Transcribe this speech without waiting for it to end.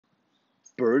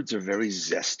birds are very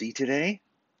zesty today.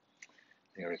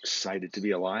 They're excited to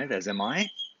be alive, as am I,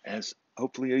 as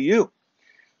hopefully are you.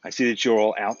 I see that you're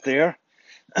all out there.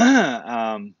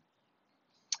 um,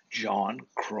 John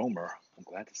Cromer, I'm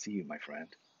glad to see you, my friend.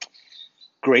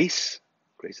 Grace,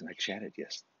 Grace and I chatted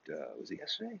was it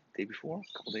yesterday, day before,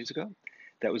 a couple days ago?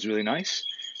 That was really nice.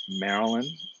 Marilyn,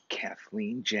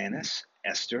 Kathleen, Janice,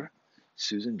 Esther,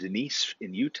 Susan, Denise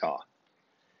in Utah,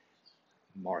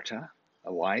 Marta,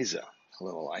 Eliza.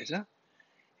 Hello, Eliza.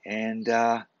 And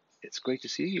it's great to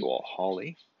see you all.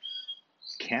 Holly,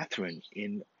 Catherine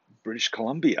in British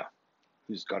Columbia,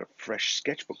 who's got a fresh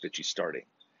sketchbook that she's starting.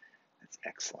 That's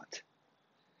excellent.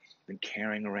 Been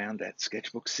carrying around that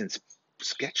sketchbook since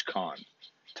SketchCon.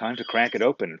 Time to crack it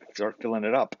open and start filling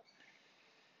it up.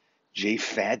 Jay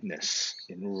Fadness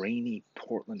in rainy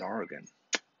Portland, Oregon.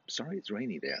 Sorry it's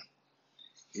rainy there.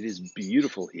 It is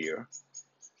beautiful here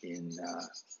in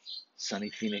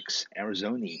sunny Phoenix,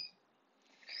 Arizona.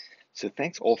 So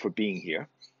thanks all for being here.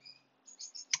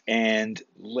 And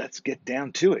let's get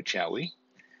down to it, shall we?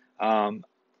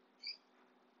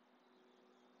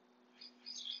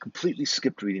 Completely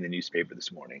skipped reading the newspaper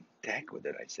this morning. To heck with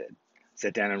it, I said.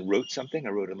 Sat down and wrote something. I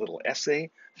wrote a little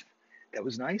essay. That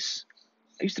was nice.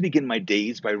 I used to begin my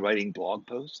days by writing blog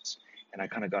posts, and I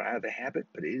kind of got out of the habit,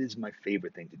 but it is my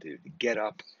favorite thing to do, to get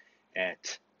up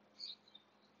at...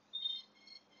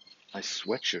 My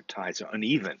sweatshirt ties are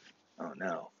uneven. Oh,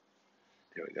 no.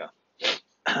 There we go.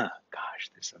 Gosh,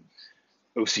 there's some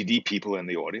OCD people in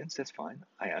the audience. That's fine.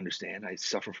 I understand. I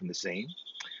suffer from the same.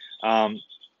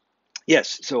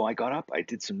 Yes, so I got up, I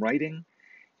did some writing,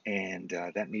 and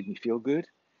that made me feel good.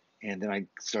 And then I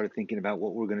started thinking about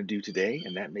what we're going to do today,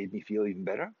 and that made me feel even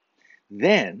better.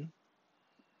 Then,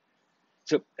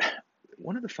 so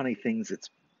one of the funny things that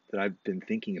I've been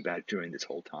thinking about during this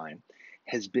whole time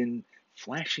has been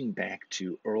flashing back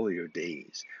to earlier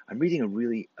days. I'm reading a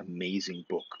really amazing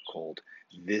book called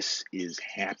This Is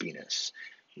Happiness,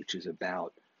 which is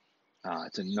about,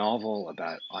 it's a novel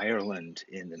about Ireland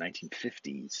in the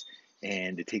 1950s,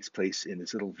 and it takes place in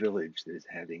this little village that is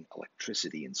having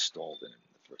electricity installed in it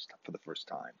for the first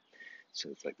time. So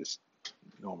it's like this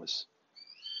enormous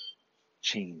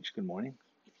change. Good morning.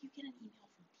 If you get an email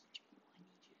from PJ, I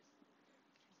need you to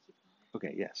keep an eye.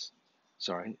 Okay, yes.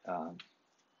 Sorry.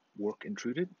 Work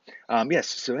intruded. Yes,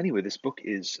 so anyway, this book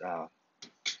is all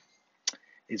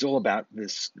about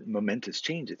this momentous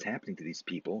change that's happening to these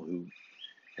people who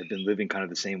have been living kind of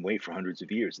the same way for hundreds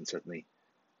of years, and suddenly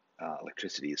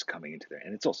electricity is coming into there.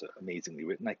 And it's also amazingly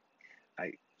written.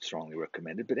 I strongly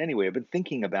recommend it. But anyway, I've been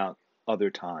thinking about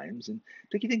other times, and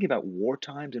particularly thinking about war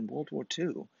times and World War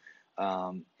II.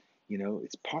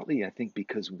 It's partly, I think,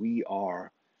 because we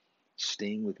are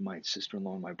staying with my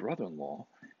sister-in-law and my brother-in-law,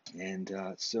 and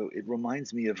so it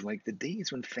reminds me of like the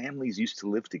days when families used to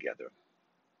live together.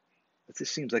 It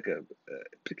just seems like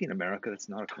particularly in America, that's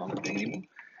not a common thing anymore.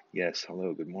 Yes,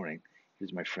 hello, good morning.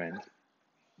 Here's my friend.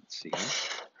 Let's see here.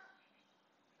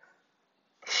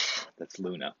 That's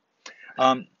Luna.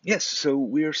 Yes, so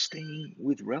we're staying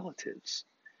with relatives,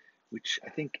 which I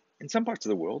think in some parts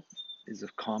of the world is a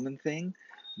common thing,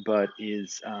 but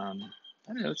is, I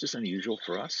don't know, it's just unusual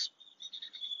for us.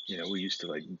 We used to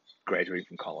like graduate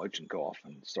from college and go off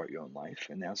and start your own life,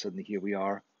 and now suddenly here we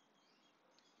are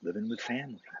living with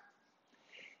family.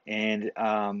 And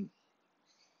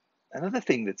another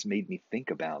thing that's made me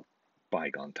think about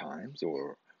bygone times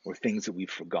or things that we've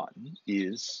forgotten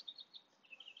is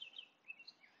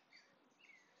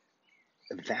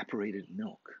evaporated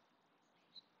milk.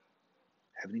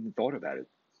 Haven't even thought about it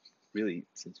really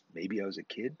since maybe I was a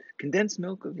kid. Condensed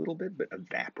milk a little bit, but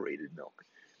evaporated milk.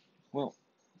 Well,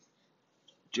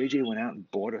 JJ went out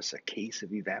and bought us a case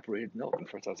of evaporated milk. And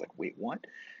first I was like, wait, what?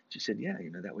 She said, yeah,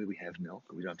 that way we have milk.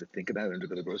 We don't have to think about it and go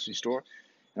to the grocery store.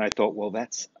 And I thought, well,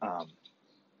 that's,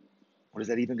 what is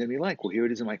that even going to be like? Well, here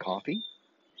it is in my coffee.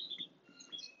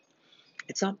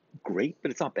 It's not great,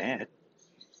 but it's not bad.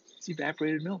 It's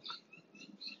evaporated milk.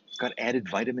 It's got added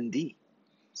vitamin D.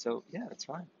 So, yeah, that's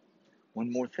fine.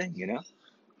 One more thing,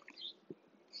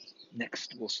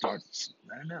 Next, we'll start,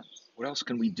 I don't know, what else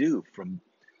can we do from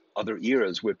other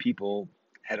eras where people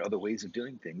had other ways of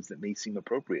doing things that may seem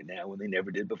appropriate now when they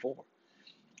never did before?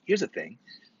 Here's the thing.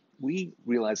 We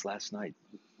realized last night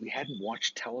we hadn't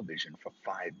watched television for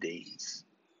 5 days.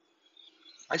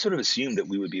 I sort of assumed that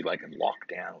we would be like in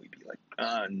lockdown. We'd be like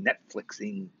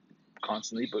Netflixing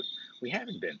constantly, but we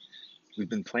haven't been. We've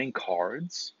been playing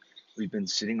cards. We've been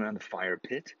sitting around the fire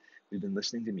pit. We've been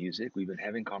listening to music. We've been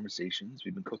having conversations.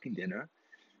 We've been cooking dinner.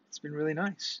 It's been really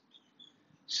nice.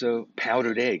 So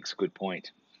powdered eggs, good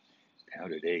point.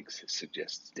 Powdered eggs,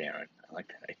 suggests Darren. I like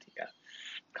that idea.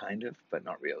 kind of, but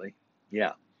not really.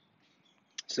 Yeah.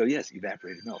 So yes,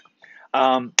 evaporated milk.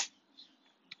 Um,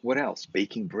 what else?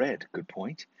 Baking bread. Good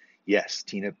point. Yes,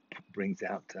 Tina brings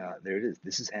out. There it is.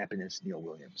 This is Happiness, Neil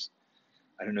Williams.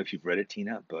 I don't know if you've read it,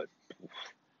 Tina, but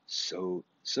so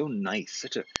nice.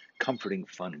 Such a comforting,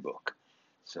 fun book.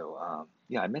 So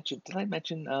yeah, I mentioned. Did I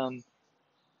mention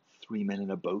Three Men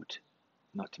in a Boat?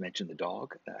 Not to mention the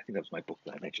dog. I think that was my book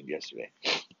that I mentioned yesterday.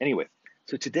 Anyway,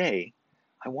 so today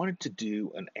I wanted to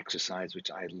do an exercise which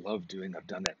I love doing. I've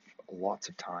done that lots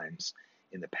of times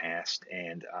in the past,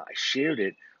 and I shared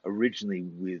it originally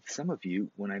with some of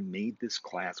you when I made this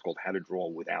class called How to Draw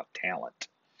Without Talent,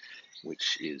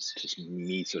 which is just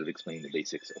me sort of explaining the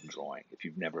basics of drawing. If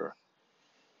you've never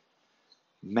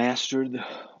mastered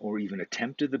or even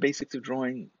attempted the basics of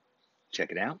drawing,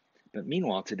 check it out. But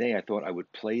meanwhile, today I thought I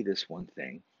would play this one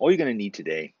thing. All you're going to need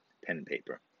today, pen and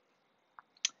paper.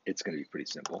 It's going to be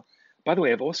pretty simple. By the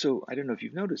way, I've also, I don't know if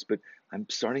you've noticed, but I'm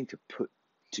starting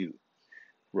to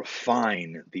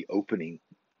refine the opening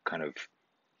kind of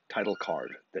title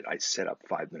card that I set up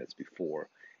 5 minutes beforehand.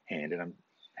 And I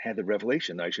had the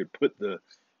revelation that I should put the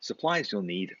supplies you'll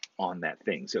need on that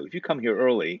thing. So if you come here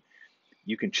early,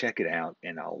 you can check it out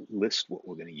and I'll list what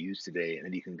we're going to use today. And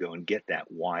then you can go and get that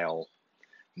while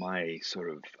my sort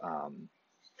of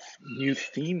new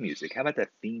theme music. How about that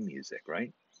theme music,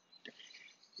 right?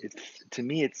 It's to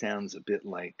me, it sounds a bit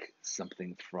like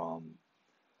something from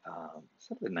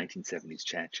some of the 1970s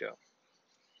chat show,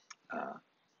 uh,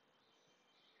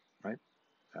 right?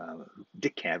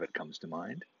 Dick Cavett comes to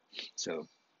mind. So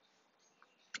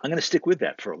I'm going to stick with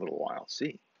that for a little while.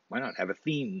 See, why not have a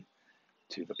theme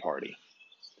to the party?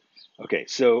 Okay,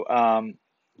 so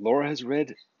Laura has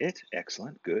read it.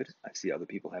 Excellent, good. I see other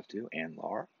people have too, and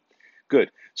Laura.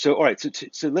 Good. So all right,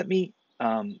 so let me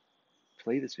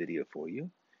play this video for you.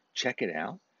 Check it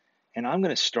out. And I'm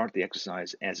going to start the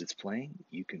exercise as it's playing.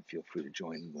 You can feel free to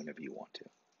join whenever you want to.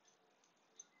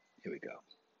 Here we go.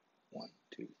 1,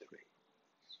 2, 3.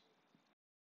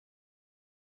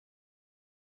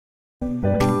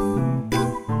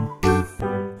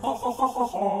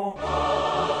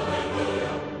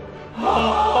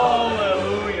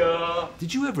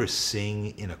 Did you ever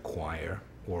sing in a choir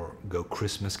or go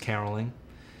Christmas caroling?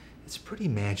 It's pretty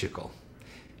magical.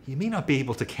 You may not be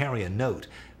able to carry a note,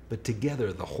 but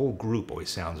together the whole group always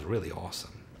sounds really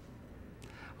awesome.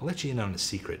 I'll let you in on a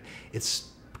secret. It's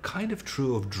kind of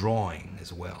true of drawing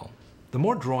as well. The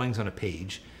more drawings on a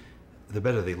page, the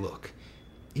better they look.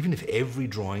 Even if every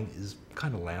drawing is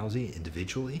kind of lousy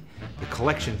individually, the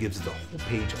collection gives the whole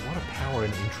page a lot of power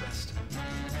and interest.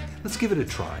 Let's give it a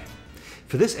try.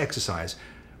 For this exercise,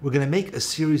 we're going to make a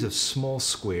series of small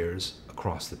squares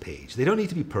across the page. They don't need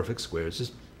to be perfect squares,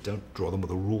 just don't draw them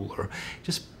with a ruler.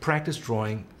 Just practice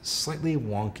drawing slightly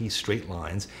wonky straight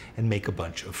lines and make a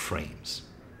bunch of frames.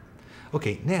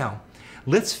 Okay, now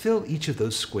let's fill each of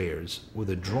those squares with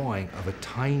a drawing of a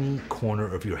tiny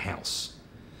corner of your house.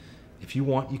 If you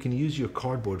want, you can use your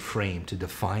cardboard frame to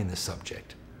define the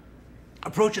subject.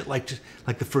 Approach it like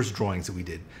the first drawings that we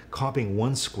did, copying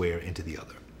one square into the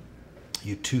other.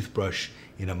 Your toothbrush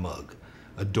in a mug,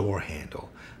 a door handle,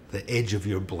 the edge of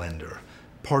your blender,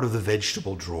 part of the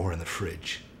vegetable drawer in the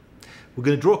fridge. We're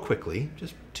going to draw quickly,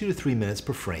 just 2 to 3 minutes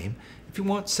per frame. If you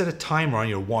want, set a timer on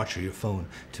your watch or your phone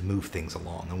to move things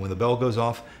along. And when the bell goes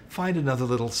off, find another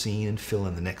little scene and fill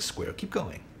in the next square. Keep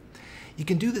going. You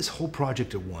can do this whole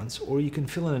project at once, or you can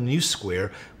fill in a new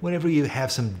square whenever you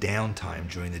have some downtime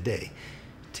during the day.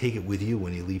 Take it with you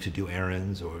when you leave to do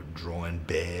errands, or draw in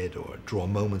bed, or draw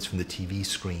moments from the TV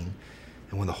screen.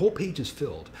 And when the whole page is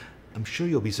filled, I'm sure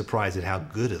you'll be surprised at how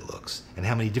good it looks and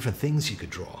how many different things you could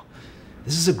draw.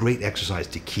 This is a great exercise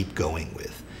to keep going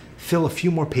with. Fill a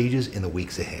few more pages in the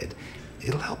weeks ahead.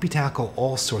 It'll help you tackle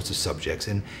all sorts of subjects,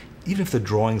 and even if the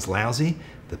drawing's lousy,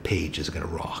 the page is going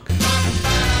to rock.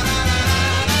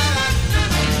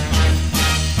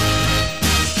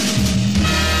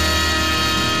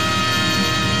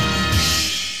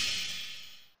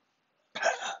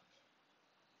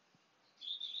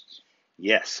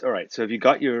 Yes. All right. So have you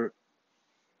got your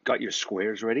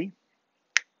squares ready?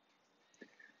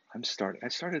 I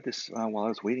started this while I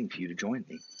was waiting for you to join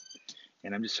me,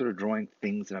 and I'm just sort of drawing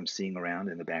things that I'm seeing around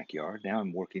in the backyard. Now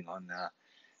I'm working on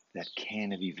that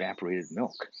can of evaporated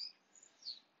milk,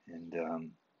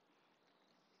 and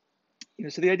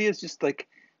so the idea is just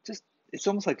it's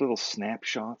almost like little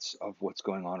snapshots of what's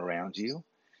going on around you,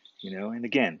 And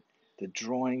again, the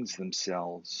drawings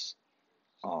themselves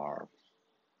are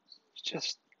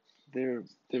just they're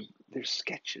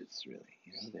sketches,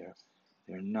 really.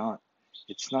 They're not.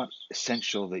 It's not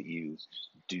essential that you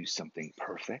do something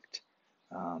perfect.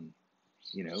 Um,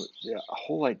 You know, the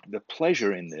whole the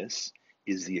pleasure in this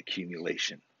is the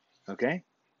accumulation. Okay,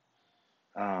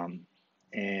 um,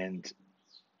 and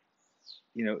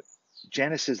you know,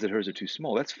 Janice says that hers are too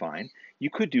small. That's fine. You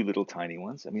could do little tiny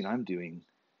ones. I mean, I'm doing.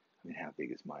 I mean, how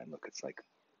big is mine? Look, it's like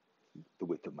the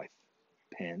width of my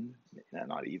pen.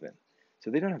 Not even.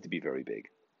 So they don't have to be very big,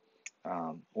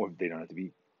 or they don't have to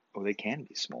be, or they can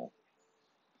be small.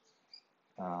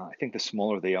 I think the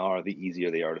smaller they are, the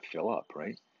easier they are to fill up,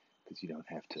 right? Because you don't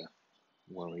have to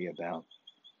worry about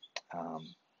um,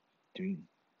 doing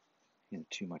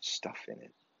too much stuff in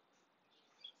it.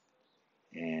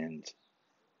 And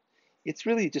it's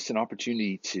really just an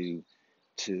opportunity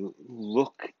to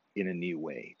look in a new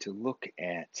way, to look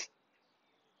at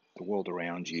the world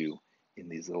around you in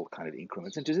these little kind of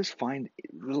increments, and to just find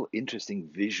little interesting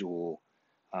visual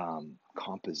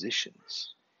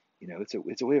compositions.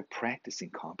 It's a way of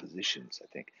practicing compositions. I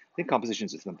think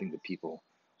compositions is something that people,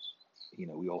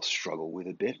 we all struggle with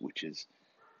a bit, which is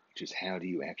how do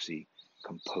you actually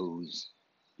compose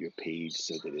your page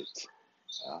so that it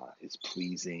is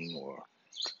pleasing or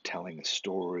telling a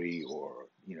story or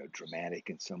dramatic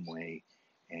in some way,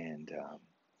 and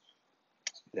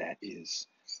that is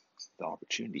the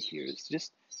opportunity here is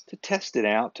just to test it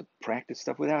out, to practice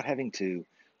stuff without having to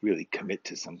really commit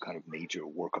to some kind of major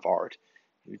work of art.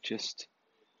 You're just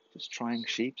trying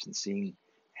shapes and seeing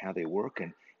how they work,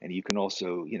 and you can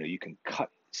also you can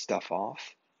cut stuff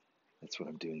off. That's what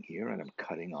I'm doing here, and I'm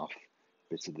cutting off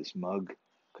bits of this mug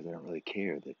because I don't really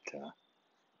care that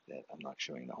I'm not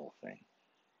showing the whole thing.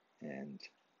 And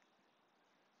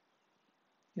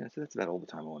so that's about all the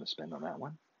time I want to spend on that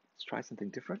one. Let's try something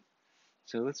different.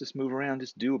 So let's just move around,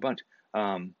 just do a bunch.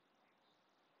 Um,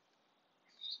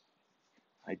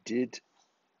 I did.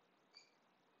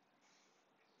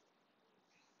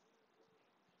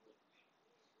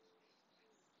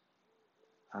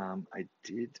 I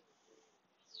did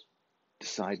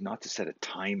decide not to set a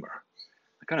timer.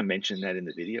 I kind of mentioned that in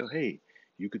the video. Hey,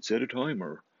 you could set a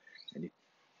timer. And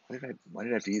why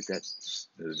did I have to use that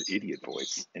idiot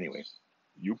voice? Anyway,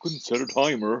 you couldn't set a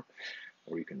timer,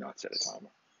 or you can not set a timer.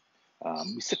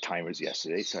 We set timers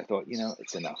yesterday, so I thought,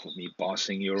 it's enough of me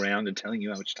bossing you around and telling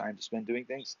you how much time to spend doing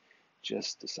things.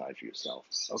 Just decide for yourself.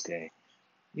 Okay.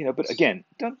 But again,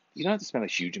 you don't have to spend a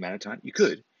huge amount of time. You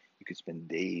could spend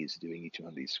days doing each one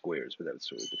of these squares, but that would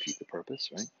sort of defeat the purpose,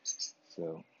 right?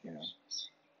 So,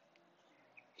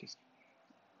 just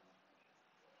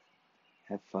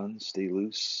have fun, stay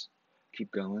loose,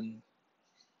 keep going.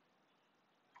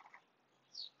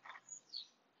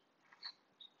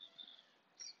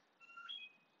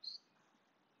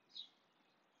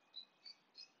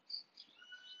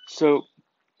 So,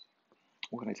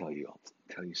 what can I tell you? I'll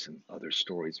tell you some other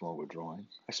stories while we're drawing.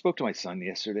 I spoke to my son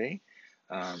yesterday.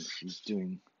 He's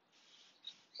doing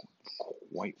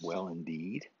quite well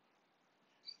indeed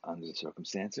under the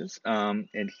circumstances,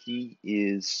 and he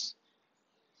is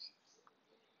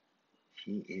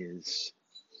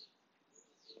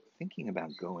thinking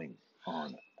about going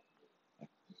on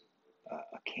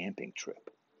a camping trip.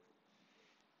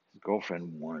 His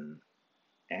girlfriend won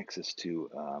access to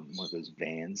one of those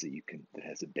vans that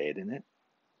has a bed in it.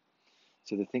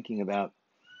 So they're thinking about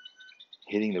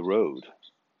hitting the road.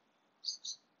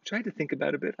 Which I had to think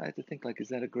about a bit. I had to think, like, is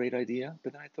that a great idea?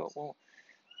 But then I thought, well,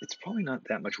 it's probably not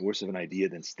that much worse of an idea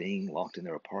than staying locked in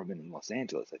their apartment in Los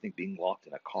Angeles. I think being locked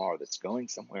in a car that's going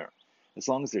somewhere, as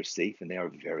long as they're safe, and they are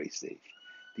very safe.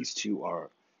 These two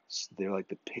they're like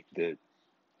the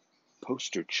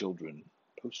poster children,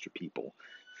 poster people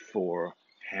for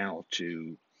how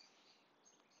to,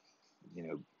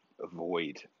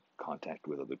 avoid contact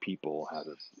with other people,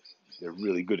 they're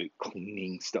really good at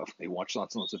cleaning stuff. They watch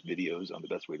lots and lots of videos on the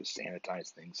best way to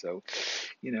sanitize things. So,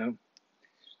 you know,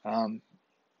 um,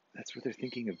 that's what they're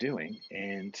thinking of doing.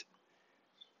 And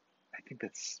I think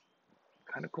that's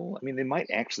kind of cool. I mean, they might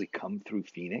actually come through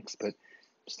Phoenix, but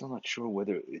I'm still not sure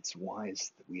whether it's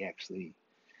wise that we actually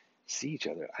see each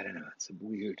other. I don't know. It's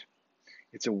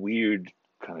a weird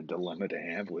kind of dilemma to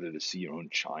have, whether to see your own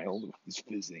child who's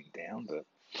visiting down, but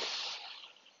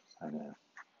I don't know.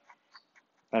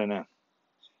 I don't know.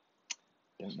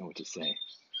 Don't know what to say.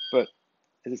 But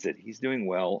as I said, he's doing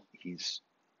well. He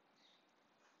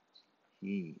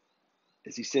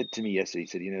as he said to me yesterday, he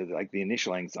said, like the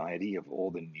initial anxiety of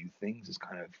all the new things has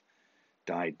kind of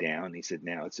died down. He said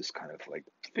now it's just kind of like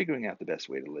figuring out the best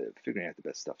way to live, figuring out the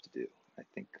best stuff to do. I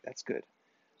think that's good.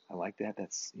 I like that.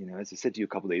 That's as I said to you a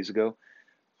couple of days ago,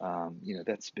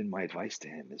 that's been my advice to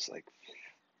him is like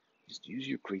just use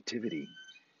your creativity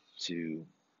to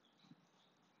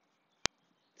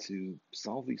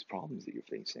solve these problems that you're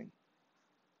facing.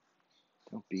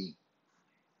 Don't be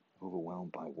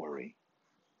overwhelmed by worry,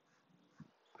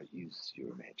 but use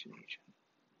your imagination.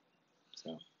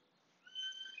 So,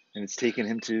 and it's taken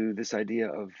him to this idea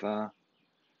of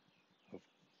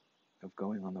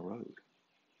going on the road.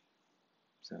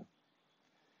 So,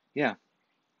 yeah.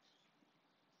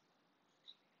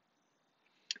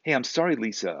 Hey, I'm sorry,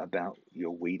 Lisa, about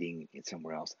your waiting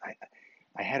somewhere else.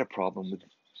 I had a problem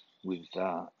with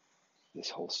this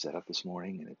whole setup this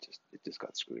morning, and it just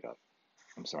got screwed up.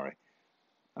 I'm sorry.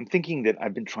 I'm thinking that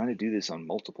I've been trying to do this on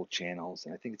multiple channels,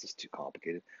 and I think it's just too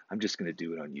complicated. I'm just going to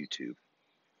do it on YouTube.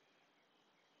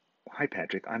 Hi,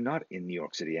 Patrick. I'm not in New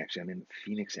York City, actually. I'm in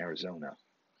Phoenix, Arizona,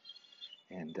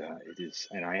 and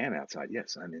I am outside.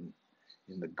 Yes, I'm in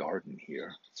the garden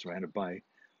here, surrounded by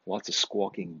lots of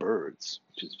squawking birds,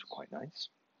 which is quite nice.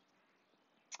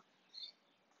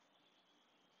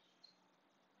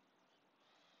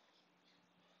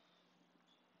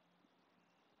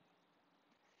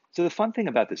 So the fun thing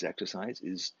about this exercise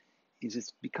is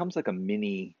it becomes like a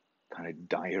mini kind of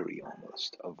diary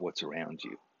almost of what's around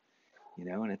you,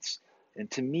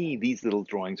 and to me these little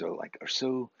drawings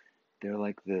they're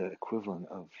like the equivalent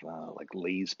of like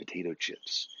Lay's potato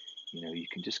chips. You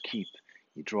can just you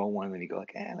draw one and then you go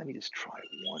like, let me just try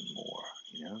one more.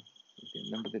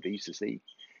 Remember that they used to say,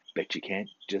 bet you can't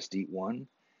just eat one,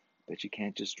 bet you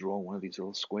can't just draw one of these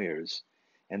little squares.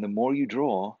 And the more you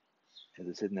draw, as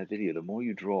I said in that video, the more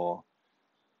you draw,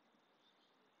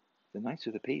 the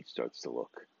nicer the page starts to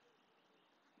look.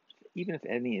 Even if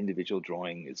any individual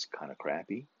drawing is kind of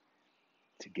crappy,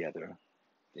 together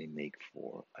they make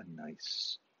for a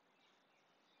nice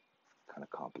kind of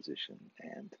composition.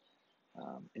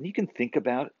 And you can think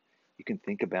about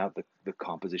the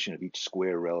composition of each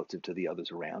square relative to the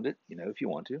others around it, if you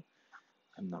want to.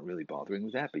 I'm not really bothering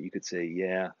with that, but you could say,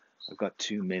 yeah, I've got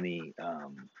too many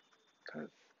kind of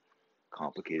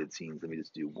complicated scenes. Let me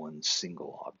just do one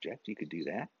single object. You could do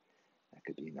that. That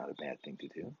could be not a bad thing to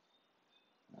do.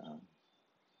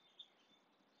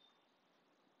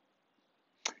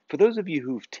 For those of you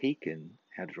who've taken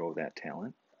How to Draw Without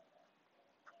Talent,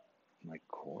 my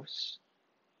course,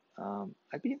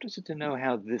 I'd be interested to know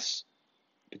how this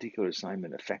particular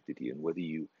assignment affected you and whether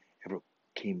you ever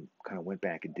went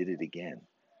back and did it again.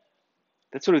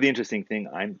 That's sort of the interesting thing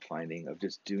I'm finding of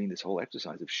just doing this whole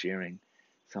exercise of sharing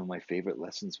some of my favorite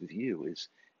lessons with you is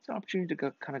it's an opportunity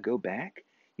to go back.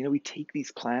 We take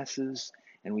these classes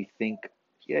and we think,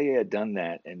 yeah, done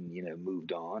that and,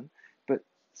 moved on. But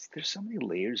there's so many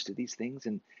layers to these things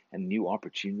and new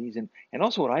opportunities. And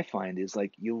also what I find is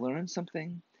like you learn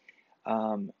something,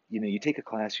 you take a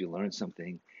class, you learn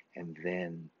something, and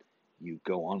then you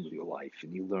go on with your life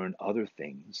and you learn other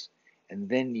things. And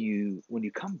then when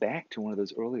you come back to one of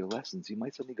those earlier lessons, you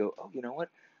might suddenly go, oh, you know what?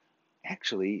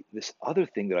 Actually, this other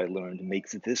thing that I learned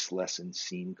makes this lesson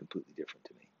seem completely different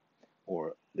to me.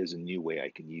 Or there's a new way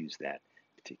I can use that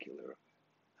particular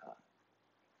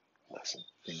lesson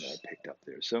thing that I picked up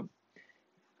there. So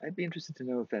I'd be interested to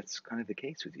know if that's kind of the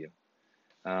case with you.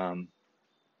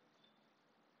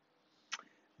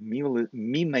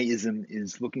 Mimaism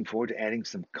is looking forward to adding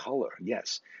some color.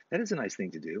 Yes, that is a nice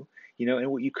thing to do.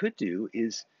 And what you could do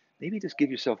is maybe just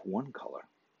give yourself one color.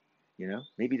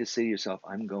 Maybe just say to yourself,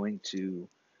 I'm going to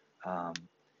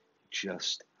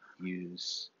just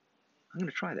use, I'm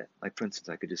going to try that. Like, for instance,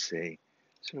 I could just say,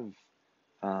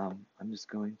 I'm just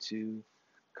going to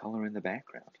color in the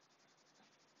background.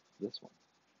 This one.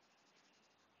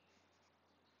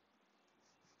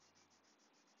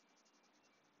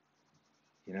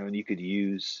 And you could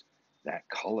use that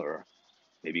color,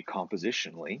 maybe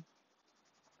compositionally,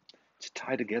 to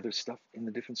tie together stuff in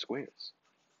the different squares.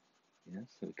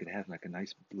 So it could have like a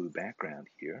nice blue background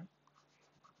here,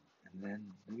 and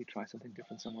then maybe try something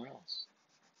different somewhere else.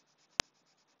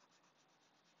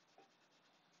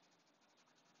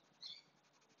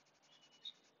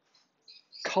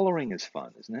 Coloring is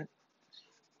fun, isn't it?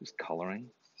 Just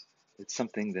coloring. It's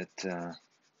something that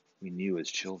we knew as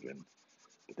children,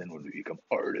 but then when we become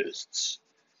artists,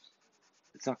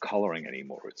 it's not coloring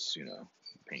anymore. It's,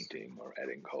 painting or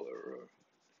adding color or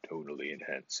tonally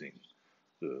enhancing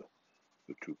the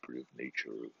vituperative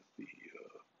nature of the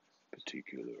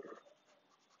particular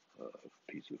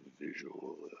piece of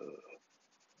visual.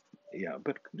 Yeah,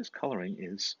 but just coloring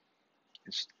is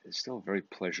still a very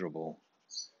pleasurable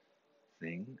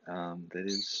thing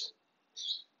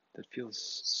that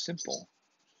feels simple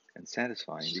and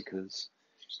satisfying because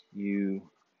you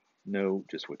know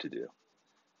just what to do.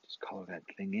 Just color that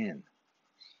thing in.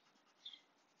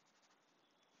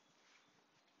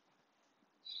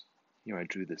 Here I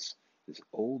drew this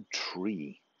old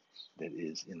tree that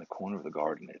is in the corner of the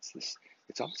garden. It's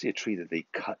obviously a tree that they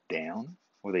cut down,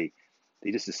 or they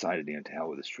they just decided, to hell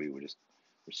with this tree. We're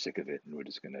sick of it, and we're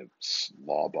just gonna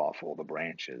lob off all the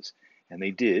branches. And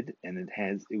they did, and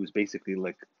it was basically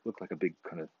looked like a big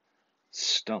kind of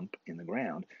stump in the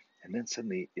ground, and then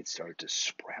suddenly it started to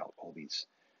sprout all these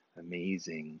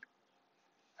amazing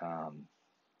um,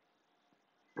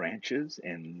 branches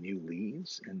and new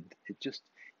leaves, and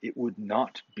it would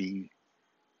not be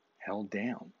held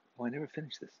down. Oh, I never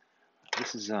finished this.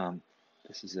 This is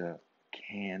a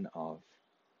can of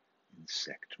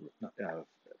insect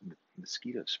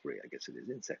mosquito spray. I guess it is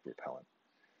insect repellent.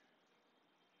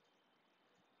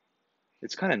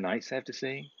 It's kind of nice, I have to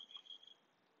say,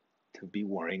 to be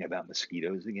worrying about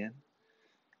mosquitoes again.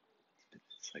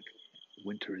 It's like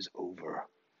winter is over.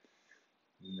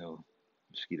 You know,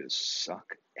 mosquitoes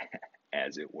suck,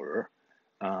 as it were.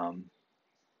 Um,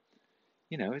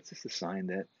 it's just a sign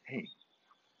that, hey,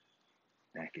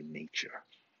 back in nature.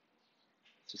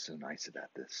 It's just so nice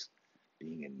about this,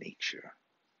 being in nature.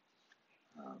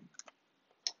 Um,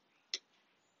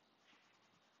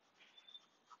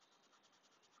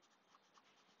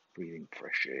 breathing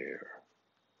fresh air,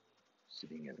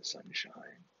 sitting in the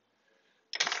sunshine,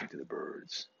 listening to the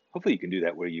birds. Hopefully you can do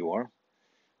that where you are.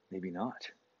 Maybe not.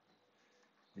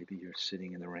 Maybe you're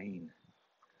sitting in the rain,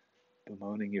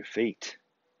 bemoaning your fate.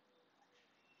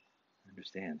 I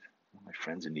understand. All my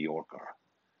friends in New York are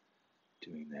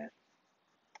doing that.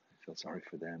 I feel sorry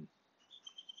for them.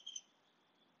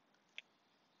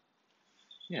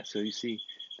 Yeah, so you see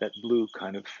that blue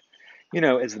kind of,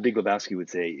 as the Big Lebowski would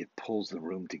say, it pulls the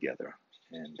room together.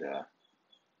 And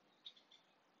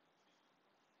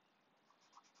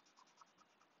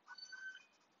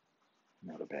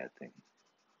not a bad thing.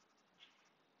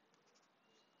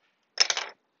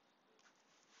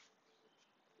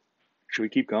 Should we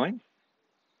keep going?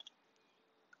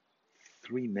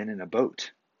 3 Men in a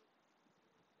Boat.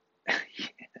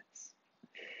 Yes.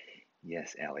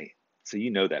 Yes, Allie. So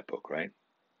you know that book, right?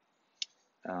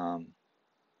 Um,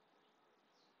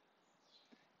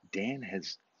 Dan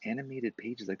has animated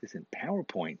pages like this in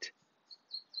PowerPoint.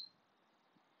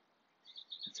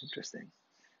 That's interesting.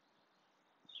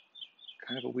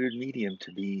 Kind of a weird medium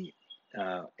to be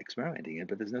experimenting in,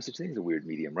 but there's no such thing as a weird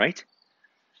medium, right?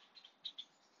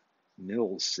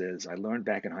 Mills says, I learned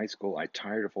back in high school I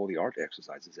tired of all the art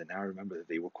exercises, and now I remember that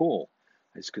they were cool.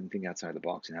 I just couldn't think outside the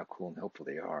box and how cool and helpful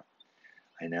they are.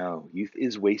 I know, youth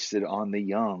is wasted on the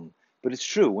young, but it's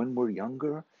true. When we're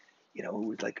younger,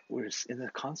 we're in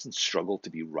a constant struggle to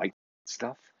be right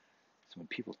stuff. So when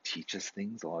people teach us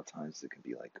things, a lot of times it can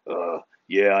be like,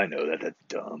 yeah, I know that, that's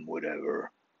dumb,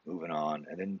 whatever, moving on.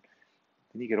 And then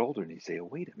you get older and you say, oh,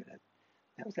 wait a minute,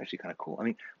 that was actually kind of cool. I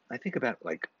mean, I think about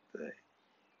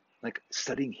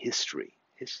studying history.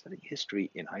 Studying history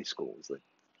in high school was like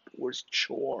the worst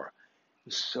chore. It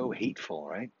was so hateful,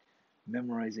 right?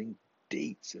 Memorizing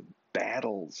dates and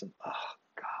battles and oh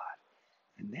God.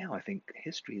 And now I think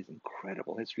history is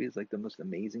incredible. History is like the most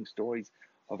amazing stories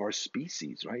of our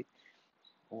species, right?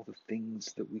 All the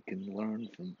things that we can learn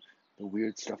from the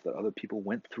weird stuff that other people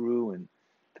went through and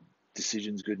the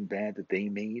decisions, good and bad, that they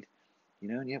made.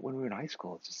 And yet when we were in high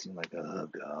school, it just seemed like, oh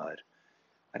God.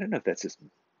 I don't know if that's just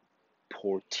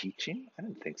poor teaching. I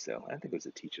don't think so. I don't think it was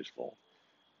the teacher's fault.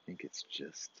 I think it's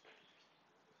just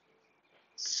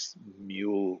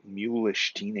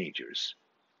mulish teenagers,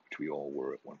 which we all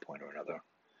were at one point or another.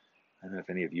 I don't know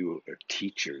if any of you are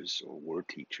teachers or were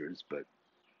teachers, but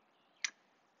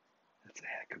that's a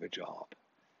heck of a job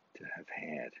to have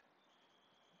had.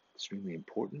 Extremely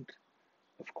important,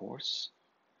 of course,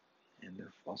 and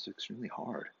also extremely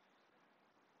hard.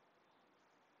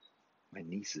 My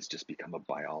niece has just become a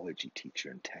biology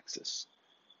teacher in Texas.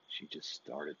 She just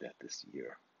started that this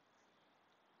year.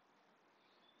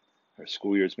 Her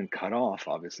school year has been cut off,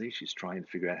 obviously. She's trying to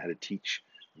figure out how to teach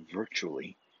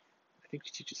virtually. I think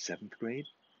she teaches 7th grade.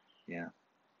 Yeah.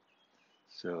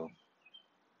 So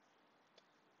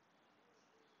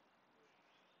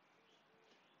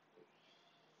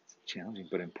it's a challenging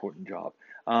but important job.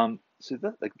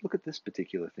 Look at this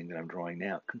particular thing that I'm drawing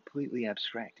now. Completely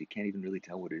abstract. You can't even really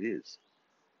tell what it is.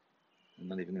 I'm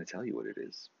not even going to tell you what it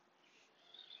is.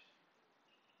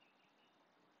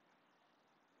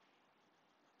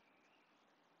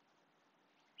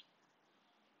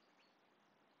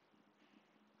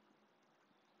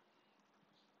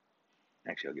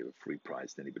 Actually, I'll give a free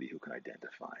prize to anybody who can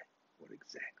identify what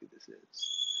exactly this is.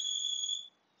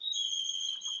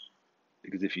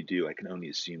 Because if you do, I can only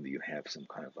assume that you have some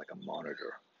kind of like a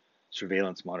monitor,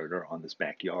 surveillance monitor on this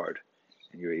backyard,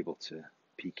 and you're able to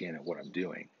peek in at what I'm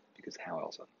doing. Because how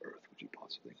else on earth would you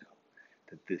possibly know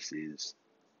that this is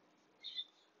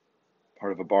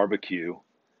part of a barbecue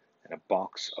and a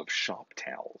box of shop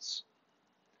towels?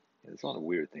 Yeah, there's a lot of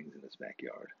weird things in this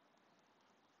backyard.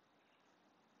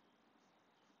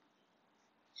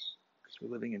 Because we're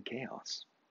living in chaos.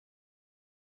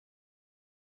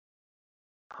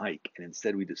 Hike, and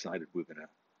instead we decided we're going to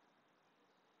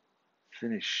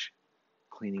finish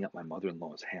cleaning up my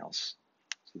mother-in-law's house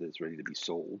so that it's ready to be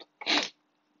sold.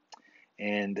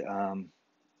 And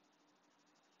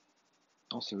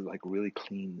also like really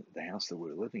clean the house that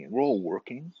we're living in. We're all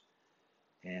working,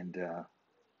 and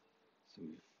so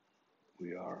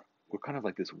we're kind of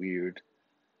like this weird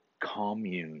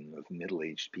commune of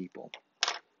middle-aged people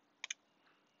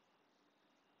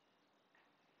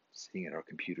sitting at our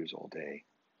computers all day,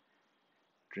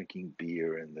 drinking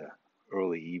beer in the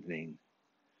early evening,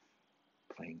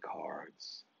 playing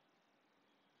cards.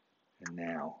 And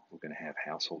now we're going to have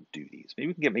household duties.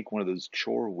 Maybe we can make one of those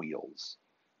chore wheels.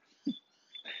 It's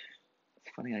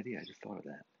a funny idea. I just thought of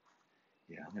that.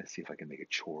 Yeah, I'm going to see if I can make a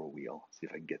chore wheel. See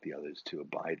if I can get the others to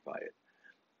abide by it.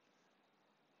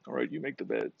 All right, you make the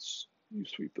beds. You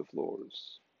sweep the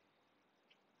floors.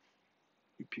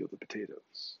 You peel the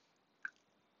potatoes.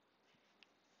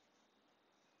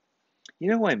 You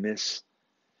know who I miss,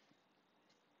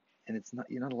 and it's not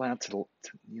you're not allowed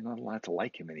to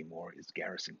like him anymore, is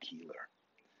Garrison Keillor.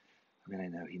 I mean, I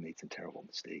know he made some terrible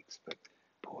mistakes, but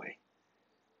boy,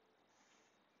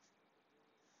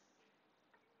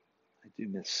 I do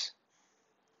miss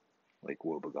Lake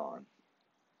Wobegon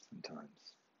sometimes.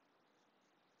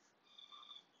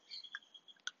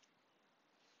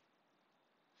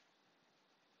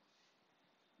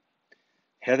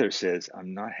 Heather says,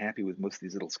 I'm not happy with most of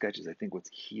these little sketches. I think what's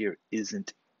here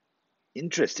isn't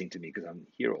interesting to me because I'm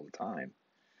here all the time.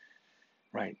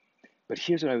 Right. But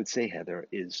here's what I would say, Heather,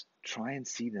 is try and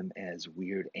see them as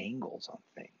weird angles on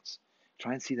things.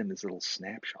 Try and see them as little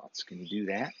snapshots. Can you do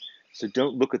that? So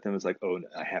don't look at them as like, oh,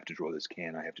 I have to draw this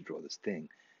can, I have to draw this thing.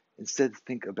 Instead,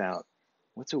 think about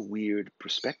what's a weird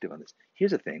perspective on this.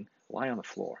 Here's a thing, lie on the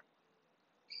floor.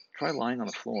 Try lying on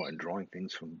the floor and drawing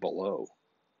things from below.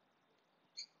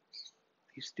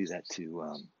 I used to do that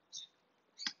to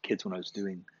kids when I was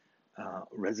doing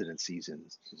residencies in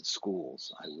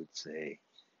schools. I would say,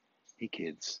 hey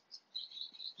kids,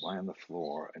 lie on the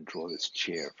floor and draw this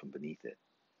chair from beneath it.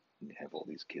 And you have all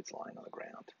these kids lying on the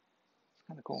ground. It's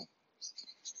kind of cool.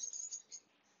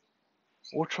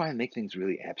 Or try and make things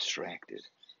really abstracted.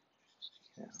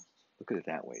 Yeah. Look at it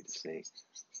that way to say,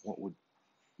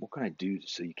 what can I do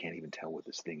so you can't even tell what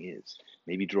this thing is?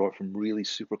 Maybe draw it from really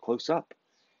super close up,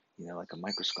 like a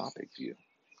microscopic view.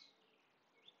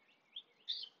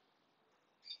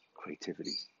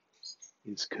 Creativity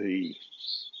is key.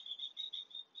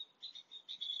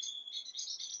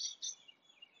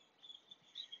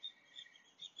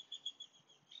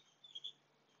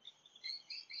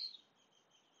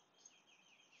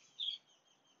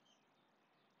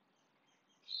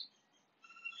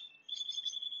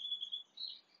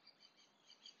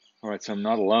 All right, so I'm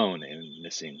not alone in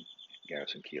missing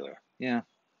Garrison Keillor. Yeah.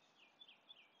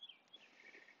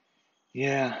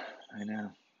 Yeah, I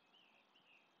know.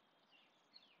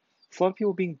 It's a lot of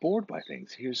people being bored by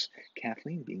things. Here's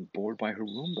Kathleen being bored by her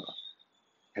Roomba.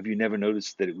 Have you never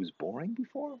noticed that it was boring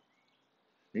before?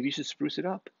 Maybe you should spruce it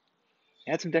up.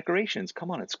 Add some decorations.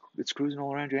 Come on, it's cruising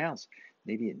all around your house.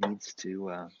 Maybe it needs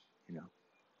to,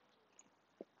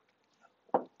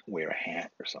 wear a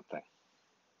hat or something.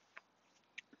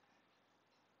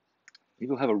 Maybe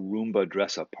we'll have a Roomba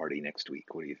dress-up party next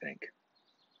week. What do you think?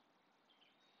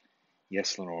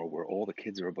 Yes, Lenore, where all the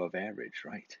kids are above average,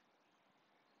 right?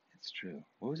 It's true.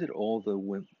 What was it? All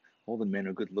the men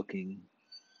are good-looking.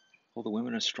 All the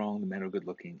women are strong, the men are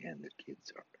good-looking, and the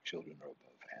children are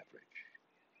above average.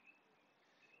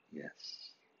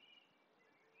 Yes.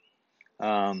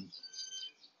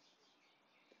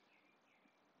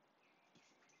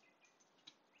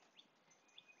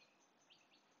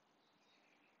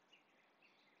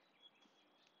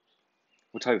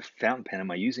 What type of fountain pen am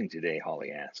I using today?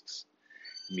 Holly asks.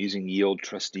 I'm using the old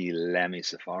trusty Lamy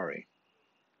Safari.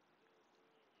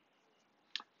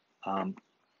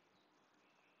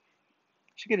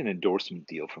 Should get an endorsement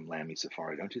deal from Lamy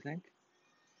Safari, don't you think?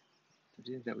 Don't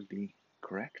you think that would be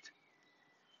correct?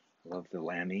 I love the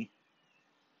Lamy.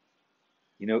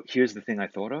 Here's the thing I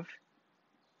thought of.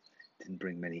 Didn't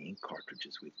bring many ink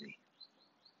cartridges with me.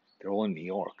 They're all in New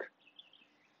York.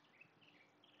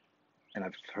 And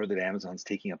I've heard that Amazon's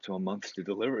taking up to a month to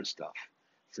deliver stuff.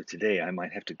 So today I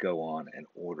might have to go on and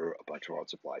order a bunch of art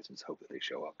supplies and just hope that they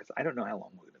show up, because I don't know how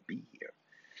long we're going to be here.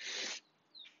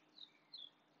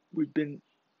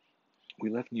 We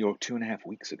left New York 2.5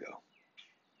 weeks ago.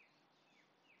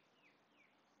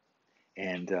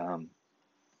 And 2.5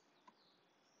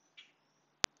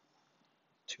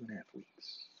 2.5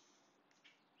 weeks.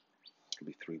 It'll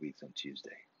be 3 weeks on Tuesday.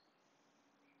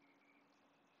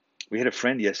 We had a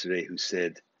friend yesterday who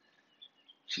said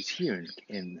she's here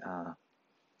in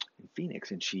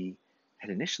Phoenix, and she had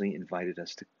initially invited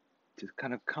us to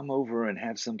kind of come over and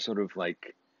have some sort of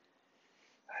like,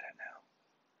 I don't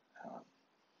know,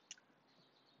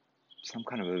 some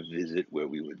kind of a visit where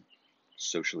we would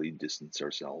socially distance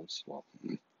ourselves while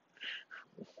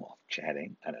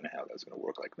chatting. I don't know how that was going to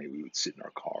work. Like maybe we would sit in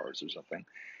our cars or something.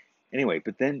 Anyway,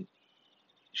 but then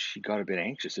she got a bit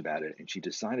anxious about it, and she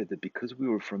decided that because we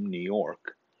were from New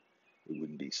York, it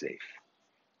wouldn't be safe.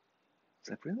 It's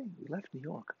like, really? We left New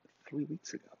York 3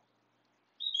 weeks ago.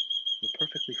 We're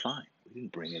perfectly fine. We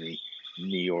didn't bring any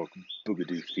New York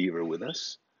boogadoo fever with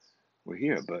us. We're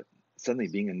here, but suddenly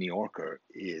being a New Yorker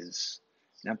is,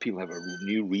 now people have a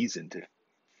new reason to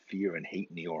fear and hate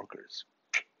New Yorkers.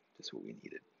 Just what we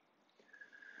needed.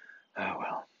 Oh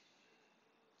well,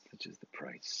 such is the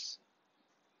price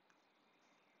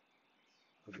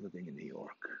of living in New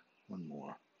York. One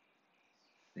more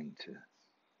thing to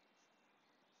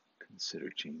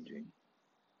consider changing.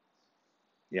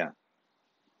 Yeah.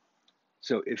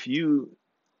 So if you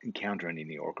encounter any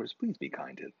New Yorkers, please be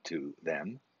kind to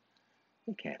them.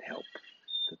 They can't help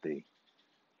that they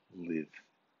live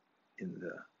in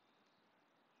the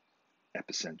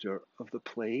epicenter of the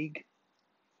plague.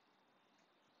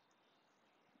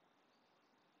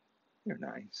 They're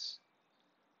nice.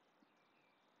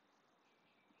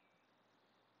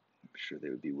 I'm sure they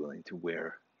would be willing to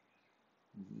wear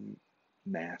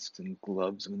masks and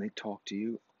gloves when they talk to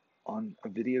you on a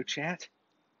video chat.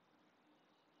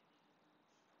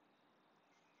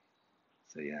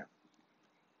 So yeah.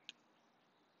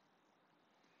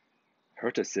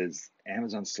 Herta says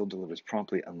Amazon still delivers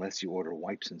promptly unless you order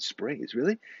wipes and sprays.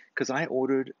 Really? Because I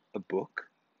ordered a book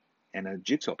and a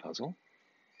jigsaw puzzle,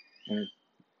 and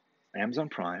Amazon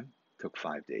Prime took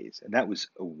 5 days, and that was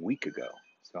a week ago.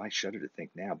 So I shudder to think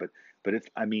now. But if,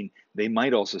 I mean, they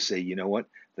might also say, you know what?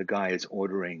 The guy is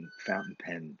ordering fountain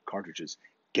pen cartridges.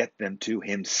 Get them to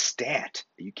him stat.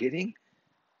 Are you kidding?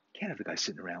 Can't have the guy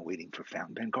sitting around waiting for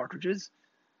fountain pen cartridges.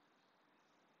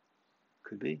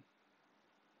 Could be.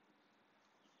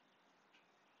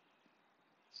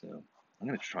 So I'm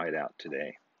going to try it out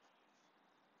today.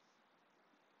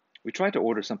 We tried to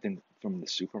order something from the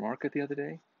supermarket the other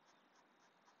day.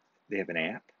 They have an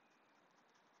app,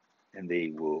 and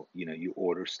they will, you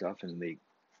order stuff, and they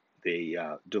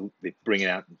bring it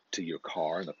out to your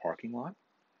car in the parking lot.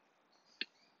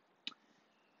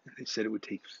 They said it would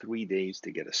take 3 days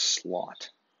to get a slot.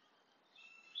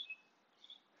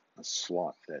 A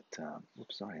slot that,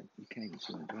 oops, sorry, you can't even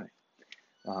see what I'm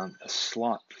doing. A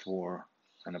slot for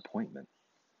an appointment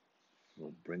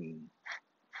for bringing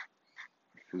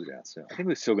food out. So I think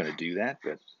we're still going to do that,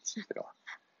 but it seems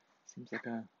like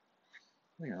a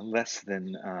less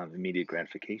than immediate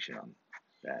gratification on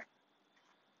that.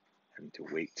 Having to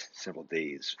wait several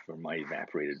days for my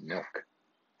evaporated milk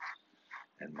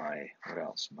and my, what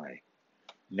else? My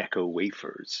Necco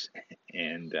wafers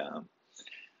and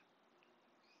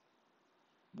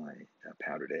my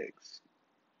powdered eggs.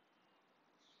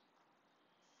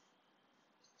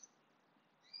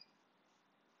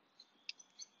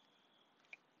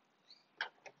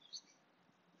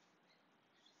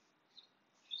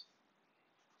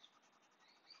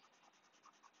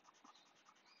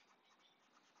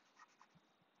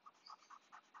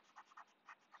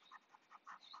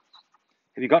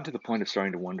 Have you gotten to the point of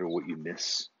starting to wonder what you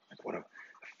miss? Like when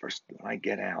I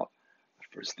get out,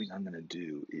 the first thing I'm going to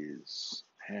do is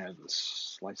have a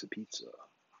slice of pizza.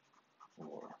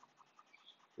 Or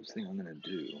first thing I'm going to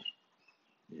do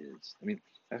is,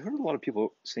 I've heard a lot of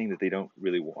people saying that they don't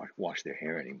really wash their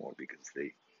hair anymore because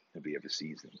nobody ever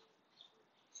sees them.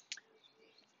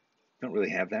 Don't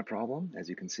really have that problem, as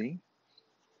you can see.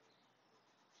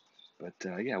 But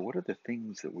yeah, what are the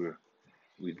things that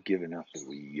we've given up that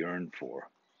we yearn for,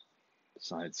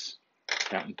 besides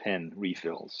fountain pen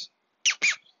refills?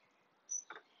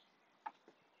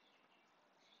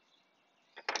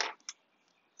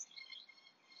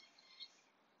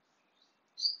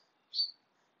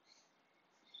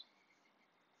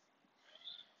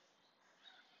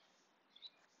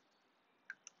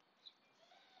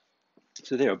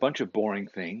 So there are a bunch of boring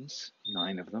things,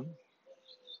 9 of them.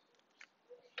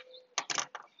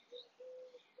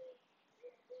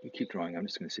 You keep drawing. I'm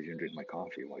just going to sit here and drink my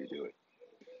coffee while you do it.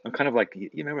 I'm kind of like, you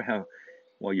remember how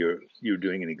while you're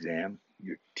doing an exam,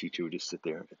 your teacher would just sit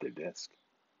there at their desk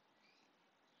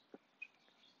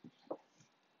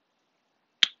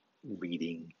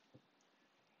reading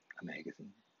a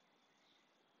magazine.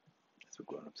 That's what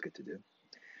grown-ups get to do.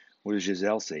 What does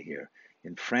Giselle say here?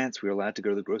 In France, we are allowed to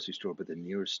go to the grocery store, but the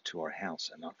nearest to our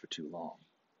house and not for too long.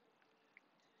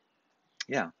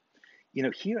 Yeah.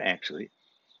 Here actually,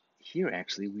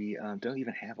 we don't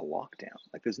even have a lockdown.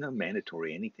 Like, there's no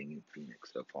mandatory anything in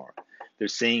Phoenix so far. They're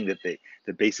saying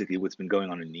that basically what's been going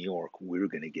on in New York, we're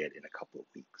going to get in a couple of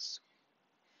weeks.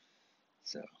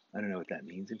 So I don't know what that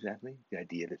means exactly. The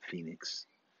idea that Phoenix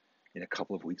in a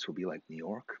couple of weeks will be like New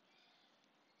York.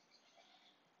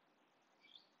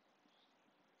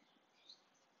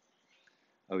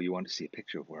 Oh, you want to see a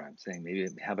picture of where I'm saying? Maybe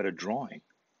how about a drawing?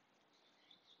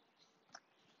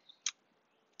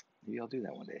 Maybe I'll do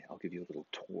that one day. I'll give you a little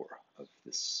tour of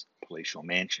this palatial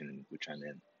mansion in which I'm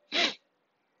in.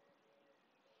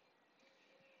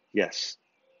 Yes.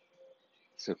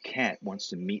 So Kat wants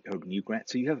to meet her new grand.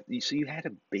 So you had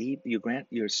a baby. Your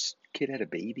kid had a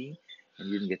baby, and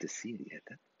you didn't get to see it yet.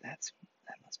 That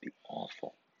must be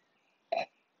awful.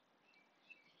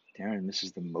 Darren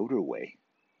misses the motorway.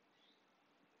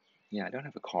 Yeah, I don't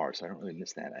have a car, so I don't really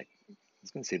miss that. I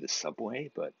was going to say the subway,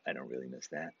 but I don't really miss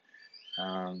that.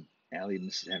 Allie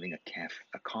misses having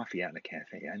a coffee out in a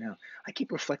cafe. I know. I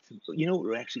keep reflecting. You know what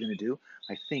we're actually going to do?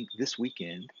 I think this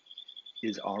weekend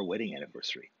is our wedding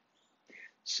anniversary.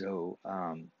 So,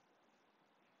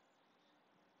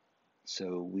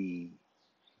 we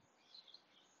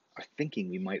are thinking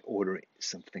we might order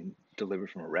something delivered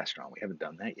from a restaurant. We haven't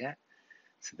done that yet,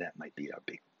 so that might be our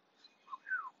big.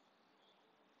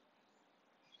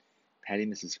 Patty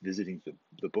misses visiting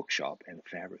the bookshop and the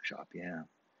fabric shop. Yeah.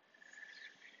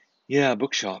 Yeah,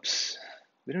 bookshops.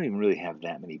 We don't even really have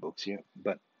that many books here,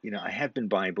 but I have been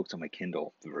buying books on my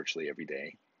Kindle virtually every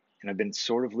day, and I've been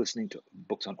sort of listening to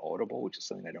books on Audible, which is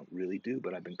something I don't really do,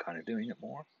 but I've been kind of doing it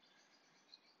more.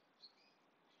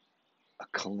 A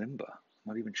kalimba. I'm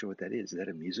not even sure what that is. Is that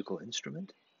a musical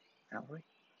instrument, Valerie?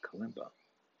 Kalimba.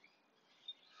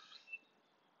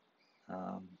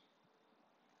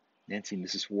 Nancy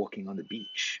misses walking on the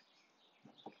beach.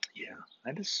 Yeah,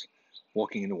 I miss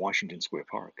walking into Washington Square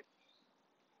Park.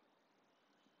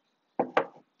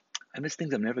 I miss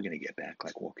things I'm never going to get back,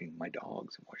 like walking my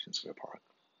dogs in Washington Square Park.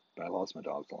 But I lost my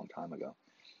dogs a long time ago.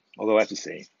 Although I have to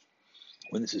say,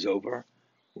 when this is over,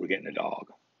 we're getting a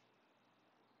dog.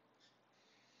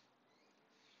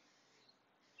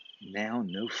 Now,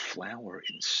 no flour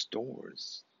in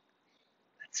stores.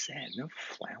 That's sad. No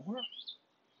flour?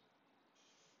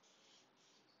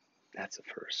 That's a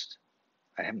first.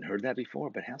 I haven't heard that before,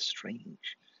 but how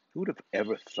strange. Who would have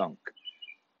ever thunk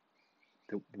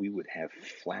that we would have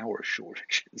flour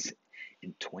shortages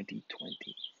in 2020?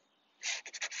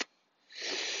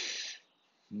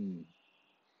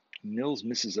 Mills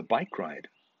misses a bike ride.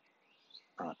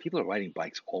 People are riding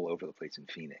bikes all over the place in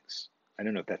Phoenix. I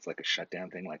don't know if that's like a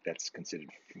shutdown thing, like that's considered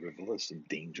frivolous and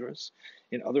dangerous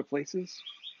in other places.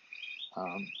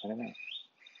 I don't know.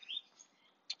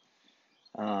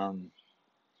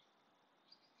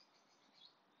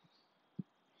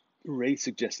 Ray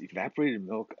suggests evaporated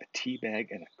milk, a tea bag,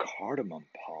 and a cardamom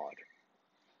pod.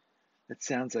 That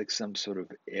sounds like some sort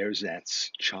of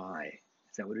ersatz chai.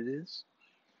 Is that what it is?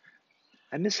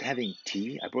 I miss having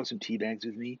tea. I brought some tea bags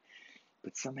with me,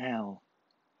 but somehow,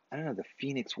 I don't know, the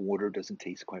Phoenix water doesn't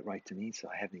taste quite right to me, so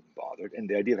I haven't even bothered. And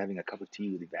the idea of having a cup of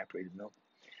tea with evaporated milk,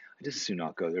 I just as soon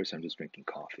not go there, so I'm just drinking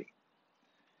coffee.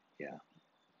 Yeah.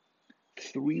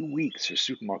 3 weeks for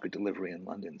supermarket delivery in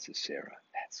London, says Sarah.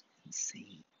 That's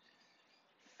insane.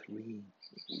 3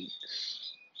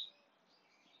 weeks.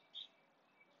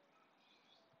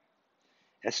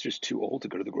 Esther's too old to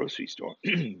go to the grocery store,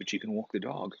 but she can walk the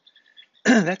dog.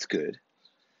 That's good.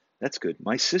 That's good.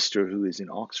 My sister, who is in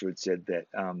Oxford, said that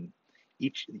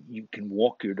you can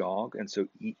walk your dog, and so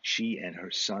she and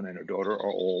her son and her daughter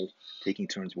are all taking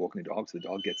turns walking the dog. So the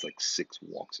dog gets like 6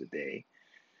 walks a day.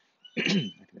 I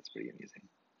think that's pretty amusing.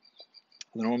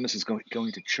 Lenore misses going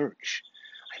to church.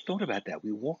 I thought about that.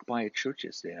 We walked by a church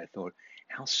yesterday, and I thought,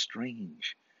 how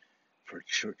strange for a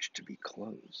church to be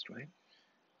closed, right?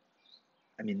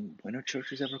 I mean, when are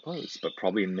churches ever closed? But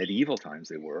probably in medieval times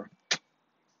they were.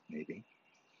 Maybe.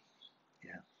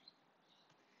 Yeah.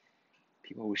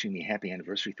 People wishing me happy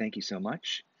anniversary. Thank you so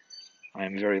much.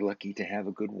 I'm very lucky to have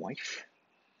a good wife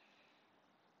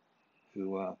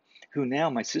who now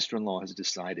my sister-in-law has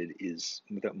decided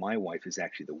that my wife is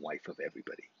actually the wife of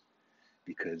everybody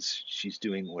because she's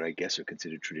doing what I guess are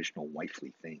considered traditional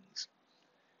wifely things.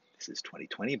 This is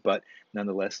 2020, but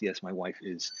nonetheless, yes, my wife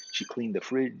she cleaned the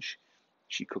fridge,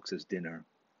 she cooks us dinner.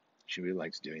 She really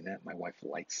likes doing that. My wife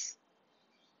likes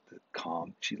the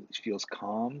calm. She feels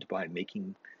calmed by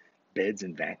making beds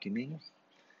and vacuuming.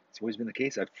 It's always been the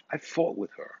case. I've fought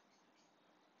with her.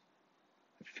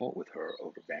 I've fought with her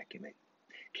over vacuuming.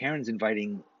 Karen's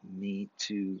inviting me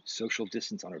to social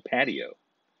distance on her patio.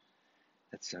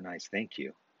 That's so nice. Thank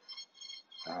you.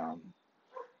 Um,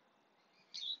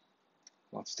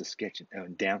 Lots to sketch. Oh,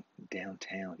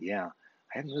 downtown. Yeah, I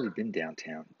haven't really been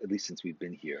downtown, at least since we've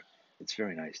been here. It's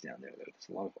very nice down there, though. There's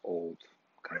a lot of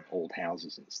old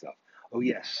houses and stuff. Oh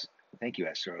yes, thank you,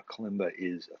 Esther. A kalimba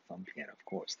is a thumb piano, of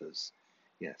course. Those,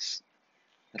 yes,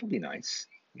 that'll be nice.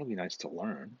 It'll be nice to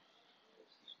learn.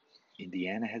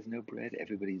 Indiana has no bread.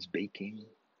 Everybody's baking.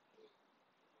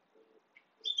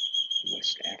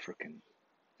 West African.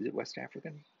 Is it West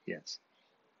African? Yes.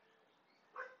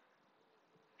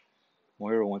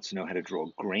 Moira wants to know how to draw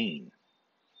grain.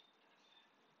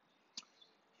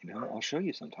 I'll show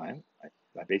you sometime.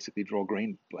 I basically draw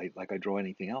grain like I draw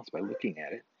anything else, by looking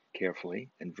at it carefully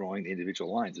and drawing the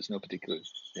individual lines. There's no particular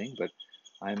thing, but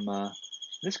in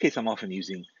this case, I'm often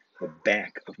using the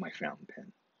back of my fountain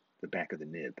pen, the back of the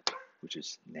nib, which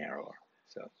is narrower.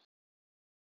 So,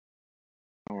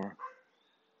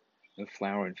 no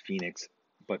flower in Phoenix,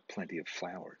 but plenty of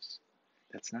flowers.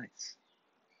 That's nice.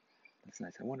 That's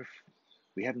nice. I wonder if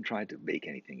we haven't tried to bake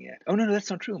anything yet. Oh, no, that's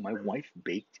not true. My wife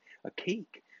baked a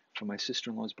cake for my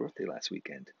sister-in-law's birthday last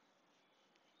weekend.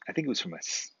 I think it was from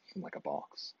like a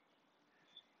box.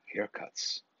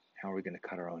 Haircuts. How are we going to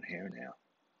cut our own hair now?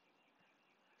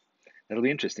 That'll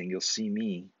be interesting. You'll see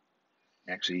me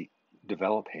actually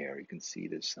develop hair. You can see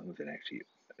there's some of it actually.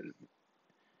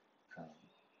 Um,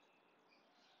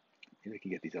 Maybe I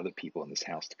can get these other people in this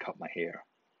house to cut my hair.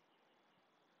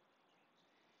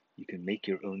 You can make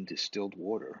your own distilled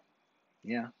water.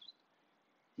 Yeah.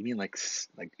 You mean like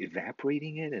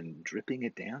evaporating it and dripping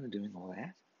it down and doing all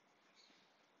that?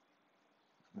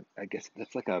 I guess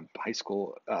that's like a high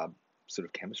school sort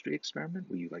of chemistry experiment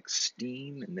where you like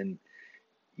steam and then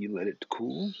you let it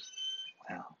cool.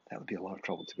 Wow, that would be a lot of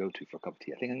trouble to go to for a cup of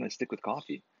tea. I think I'm going to stick with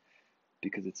coffee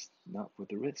because it's not worth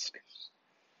the risk.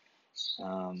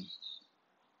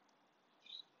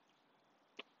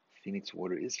 Phoenix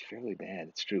water is fairly bad.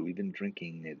 It's true. We've been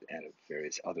drinking it out of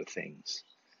various other things.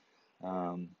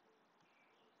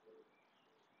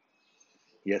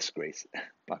 Yes, Grace.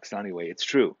 Pakistani way. It's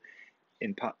true.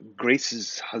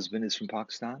 Grace's husband is from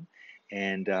Pakistan,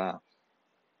 and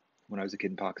when I was a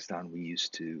kid in Pakistan, we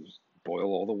used to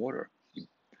boil all the water.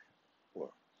 Or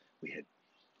we had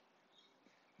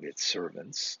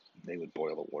servants. They would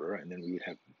boil the water, and then we would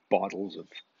have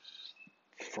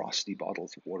frosty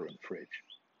bottles of water in the fridge.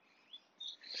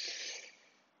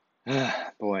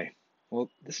 Boy. Well,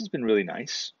 this has been really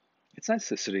nice. It's nice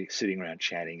to sitting around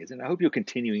chatting, isn't it? I hope you're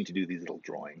continuing to do these little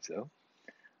drawings, though.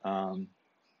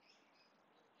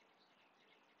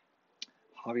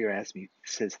 Javier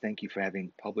says, thank you for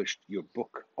having published your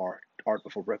book, Art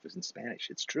Before Breakfast, in Spanish.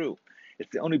 It's true.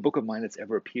 It's the only book of mine that's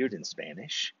ever appeared in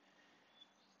Spanish.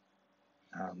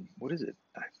 What is it?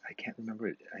 I can't remember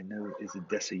it. I know, is it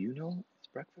Desayuno? It's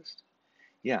breakfast?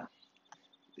 Yeah.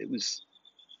 It's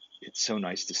so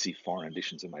nice to see foreign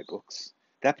editions of my books.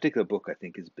 That particular book, I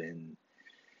think,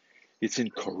 it's in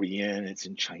Korean, it's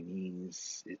in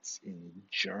Chinese, it's in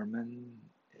German,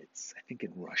 it's, I think,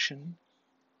 in Russian.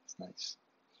 It's nice.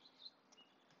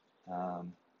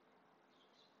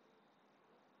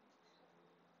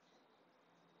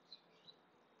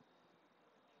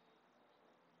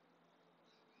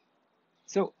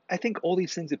 So I think all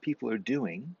these things that people are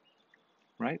doing,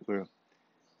 right? Where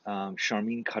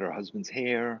Charmine cut her husband's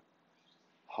hair.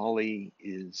 Holly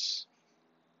says,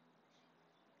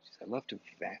 I love to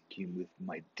vacuum with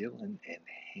my Dylan and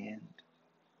hand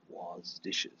wash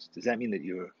dishes. Does that mean that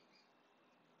you're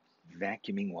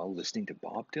vacuuming while listening to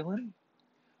Bob Dylan?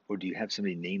 Or do you have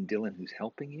somebody named Dylan who's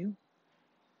helping you?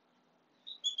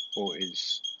 Or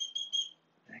is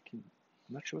vacuum?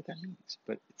 I'm not sure what that means,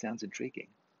 but it sounds intriguing.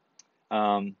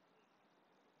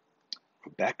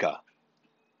 Rebecca,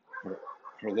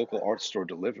 her local art store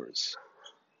delivers.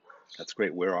 That's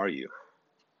great. Where are you?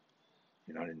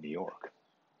 You're not in New York.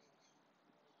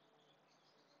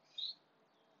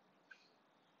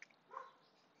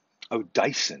 Oh,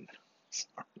 Dyson.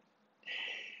 Sorry.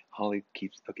 Holly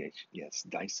keeps, okay, yes,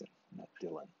 Dyson, not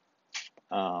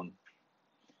Dylan.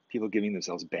 People giving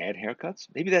themselves bad haircuts.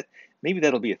 Maybe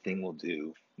that'll be a thing we'll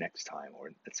do next time,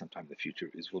 or at some time in the future,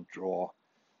 is we'll draw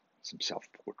some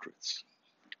self-portraits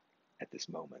at this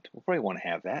moment. We'll probably want to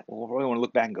have that. We'll probably want to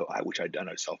look back and go, I wish I'd done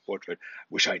a self-portrait. I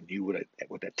wish I knew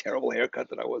what that terrible haircut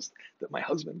that my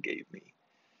husband gave me.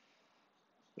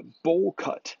 The bowl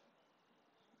cut.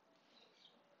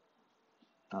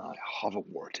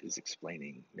 Hoverwort is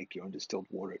explaining, make your own distilled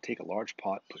water. Take a large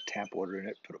pot, put tap water in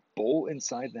it, put a bowl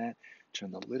inside that,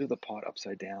 turn the lid of the pot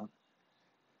upside down,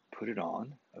 put it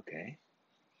on. Okay,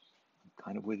 I'm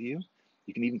kind of with you.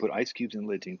 You can even put ice cubes in the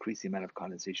lid to increase the amount of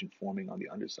condensation forming on the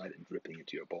underside and dripping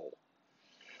into your bowl.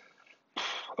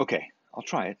 Okay, I'll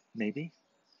try it, maybe.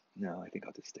 No, I think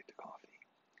I'll just stick to coffee.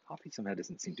 Coffee somehow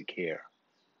doesn't seem to care.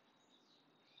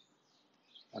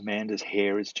 Amanda's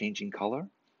hair is changing color.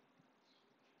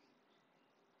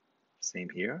 Same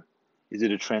here. Is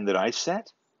it a trend that I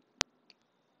set?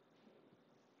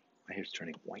 My hair's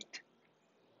turning white.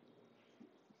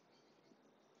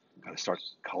 Gotta start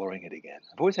coloring it again.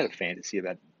 I've always had a fantasy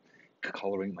about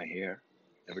coloring my hair.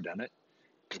 Never done it.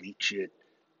 Bleach it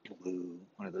blue,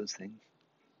 one of those things.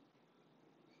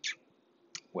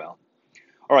 Well,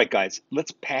 all right, guys,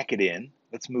 let's pack it in.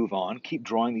 Let's move on. Keep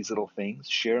drawing these little things.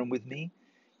 Share them with me.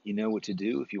 You know what to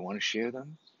do if you want to share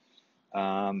them.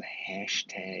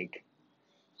 Hashtag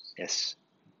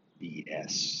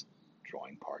SBS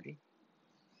drawing party.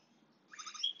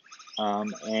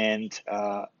 And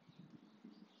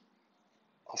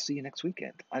I'll see you next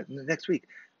weekend. Next week,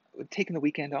 we're taking the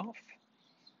weekend off.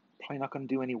 Probably not going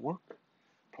to do any work.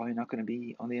 Probably not going to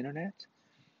be on the internet.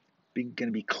 Going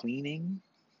to be cleaning.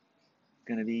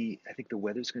 I think the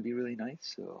weather's going to be really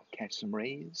nice, so I'll catch some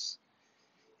rays.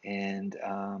 And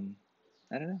I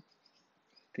don't know.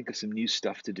 Think of some new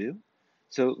stuff to do.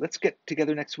 So let's get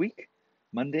together next week.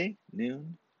 Monday,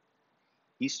 noon,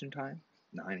 Eastern Time,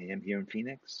 9 a.m. here in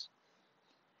Phoenix.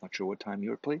 Not sure what time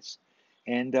your place.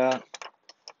 And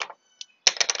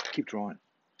keep drawing.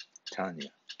 I'm telling you,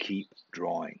 keep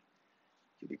drawing.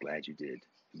 You'll be glad you did.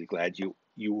 You'll be glad you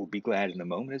will be glad in the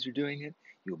moment as you're doing it.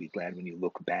 You'll be glad when you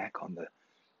look back on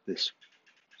this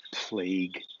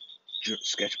plague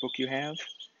sketchbook you have,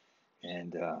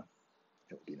 and it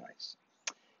will be nice.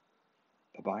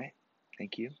 Bye-bye.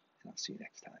 Thank you, and I'll see you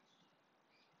next time.